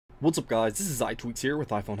What's up guys, this is iTweaks here with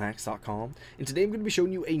iPhoneHacks.com, and today I'm going to be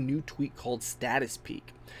showing you a new tweak called StatusPeek.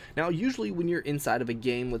 Now usually when you're inside of a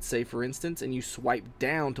game, let's say for instance, and you swipe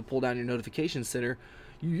down to pull down your notification center,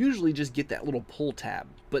 you usually just get that little pull tab.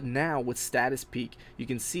 But now with StatusPeek, you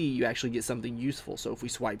can see you actually get something useful. So if we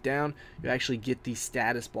swipe down, you actually get the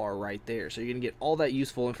status bar right there. So you're going to get all that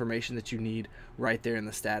useful information that you need right there in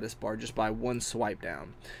the status bar just by one swipe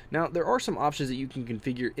down. Now there are some options that you can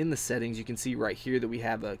configure in the settings. You can see right here that we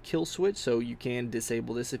have a kill switch, so you can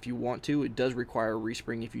disable this if you want to. It does require a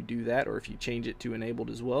respring if you do that, or if you change it to enabled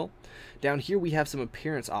as well. Down here we have some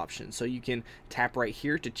appearance options, so you can tap right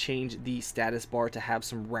here to change the status bar to have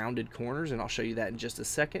some rounded corners, and I'll show you that in just a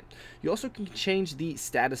second. You also can change the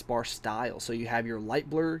status bar style, so you have your light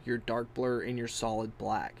blur, your dark blur, and your solid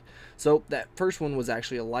black. So that first one was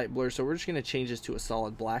actually a light blur, so we're just going to change this to a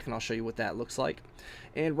solid black, and I'll show you what that looks like.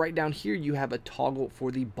 And right down here you have a toggle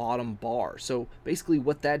for the bottom bar. So basically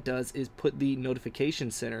what that does is put the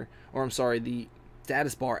notification center, or I'm sorry, the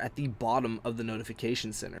status bar at the bottom of the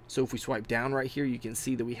notification center. So if we swipe down right here, you can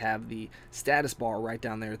see that we have the status bar right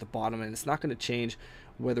down there at the bottom, and it's not going to change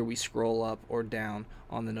whether we scroll up or down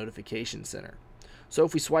on the notification center. So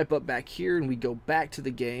if we swipe up back here and we go back to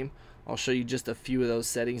the game, I'll show you just a few of those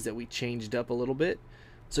settings that we changed up a little bit.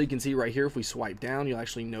 So you can see right here, if we swipe down, you'll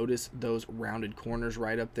actually notice those rounded corners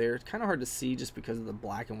right up there. It's kind of hard to see just because of the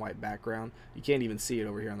black and white background. You can't even see it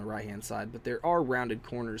over here on the right hand side, but there are rounded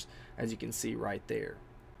corners as you can see right there.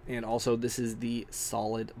 And also this is the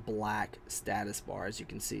solid black status bar. As you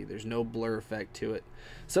can see, there's no blur effect to it.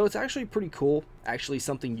 So it's actually pretty cool, actually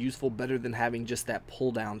something useful, better than having just that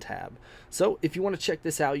pull down tab. So if you want to check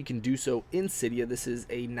this out, you can do so in Cydia. This is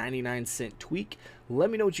a 99-cent tweak. Let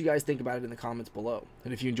me know what you guys think about it in the comments below.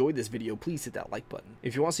 And if you enjoyed this video, please hit that like button.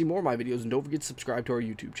 If you want to see more of my videos, and don't forget to subscribe to our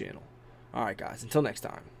YouTube channel. Alright guys, until next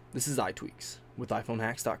time, this is iTweaks with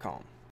iPhoneHacks.com.